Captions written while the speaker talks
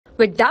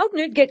With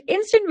Doubtnut, get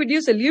instant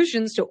video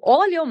solutions to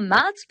all your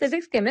maths,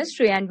 physics,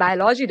 chemistry, and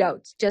biology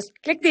doubts. Just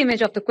click the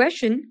image of the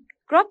question,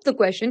 crop the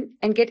question,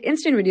 and get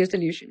instant video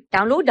solution.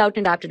 Download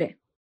Doubtnut app today.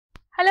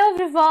 Hello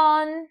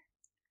everyone.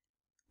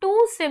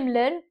 Two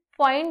similar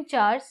point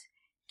charges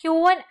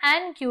Q1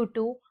 and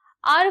Q2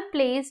 are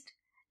placed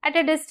at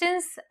a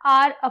distance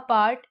r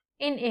apart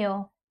in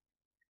air.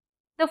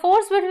 The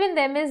force between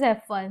them is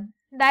F1.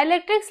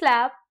 Dielectric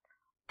slab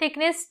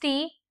thickness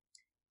T,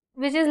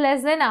 which is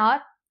less than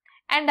r,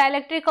 and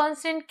dielectric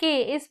constant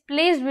K is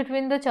placed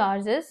between the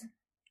charges.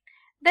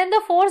 Then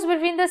the force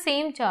between the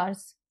same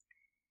charges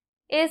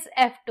is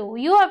F2.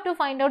 You have to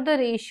find out the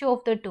ratio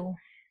of the two.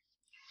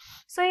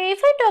 So if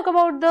I talk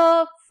about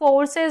the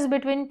forces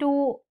between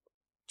two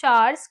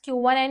charges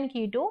Q1 and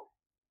Q2,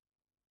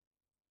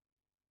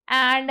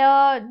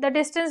 and the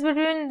distance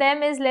between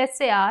them is, let's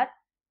say, r.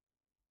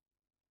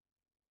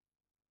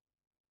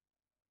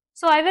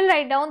 So I will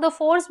write down the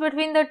force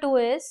between the two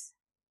is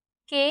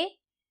K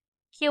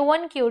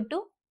Q1 Q2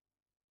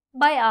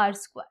 by r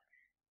square.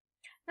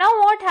 Now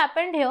what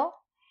happened here?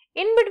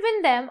 In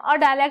between them a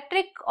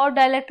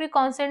dielectric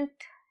constant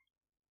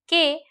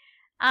K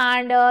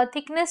and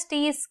thickness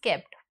T is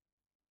kept.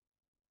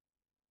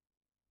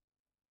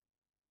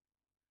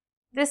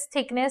 This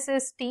thickness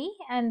is T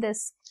and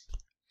this.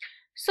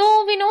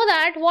 So we know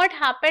that what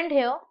happened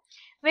here,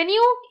 when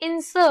you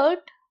insert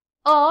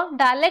a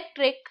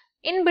dielectric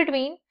in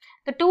between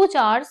the two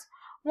charges,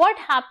 what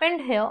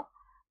happened here?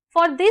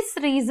 For this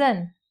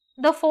reason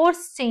the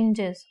force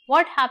changes.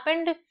 What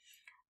happened?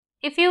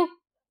 If you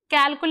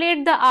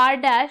calculate the r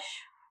dash,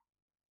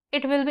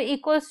 it will be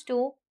equals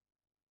to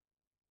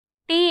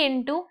T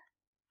into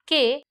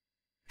K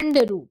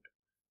under root.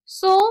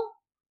 So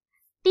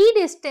T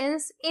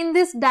distance in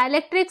this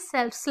dielectric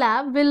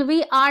slab will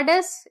be r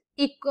dash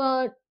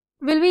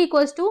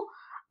equals to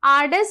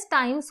r dash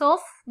times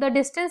of the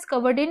distance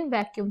covered in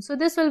vacuum. So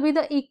this will be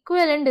the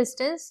equivalent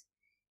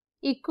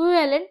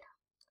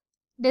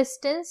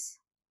distance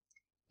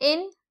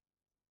in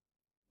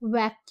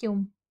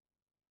vacuum.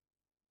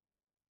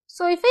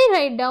 So if I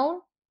write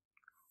down,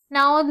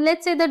 now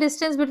let's say the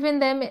distance between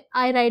them,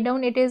 I write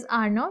down it is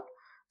r0.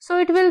 So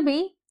it will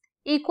be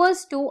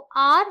equals to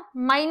r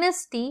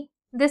minus T.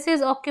 This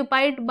is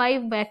occupied by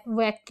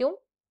vacuum.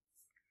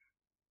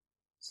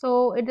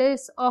 So it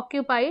is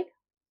occupied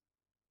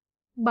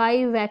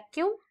by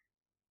vacuum.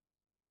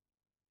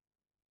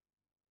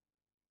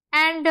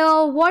 And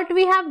what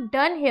we have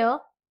done here,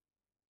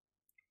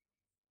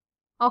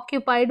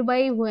 occupied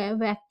by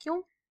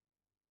vacuum,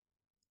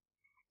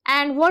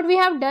 and what we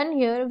have done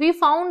here, we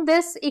found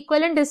this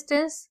equivalent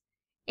distance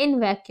in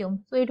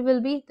vacuum. So it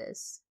will be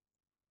this.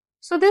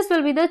 So this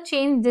will be the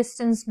change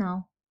distance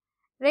now,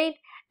 right?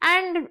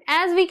 And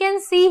as we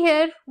can see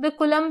here, the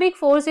Coulombic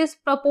force is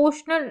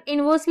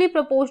inversely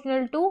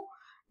proportional to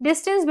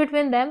distance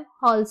between them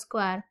whole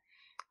square.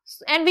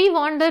 And we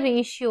want the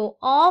ratio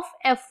of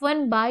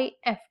F1 by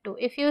F2.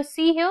 If you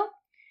see here,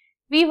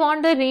 we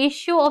want the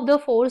ratio of the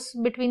force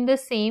between the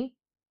same.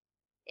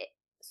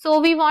 So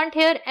we want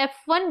here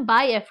F1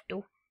 by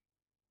F2.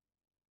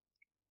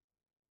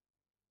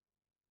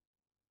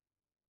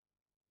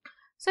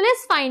 So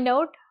let's find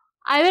out.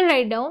 I will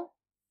write down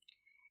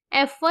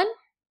F1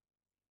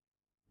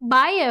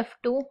 by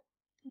F2.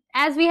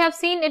 As we have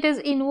seen, it is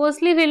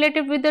inversely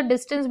related with the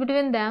distance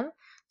between them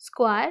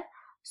square.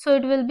 So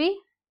it will be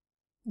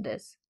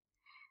this.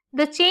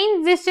 The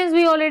change distance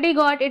we already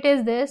got, it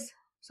is this.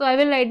 So I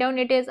will write down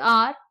it is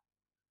r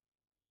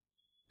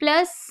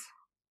plus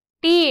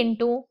T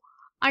into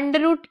under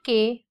root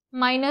K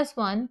minus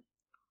 1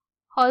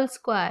 whole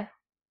square.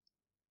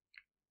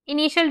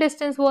 Initial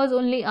distance was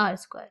only r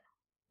square.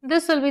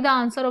 This will be the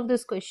answer of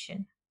this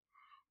question.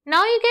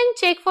 Now you can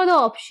check for the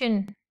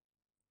option.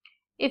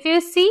 If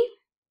you see,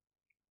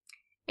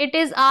 it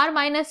is r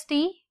minus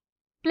T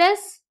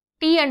plus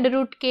T under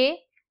root K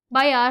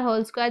by r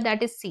whole square,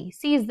 that is C.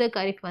 C is the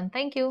correct one.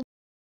 Thank you.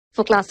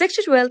 For class 6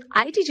 to 12,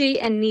 IIT JEE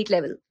and NEET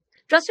level.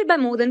 Trusted by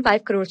more than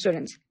 5 crore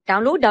students.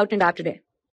 Download Doubtnut app today.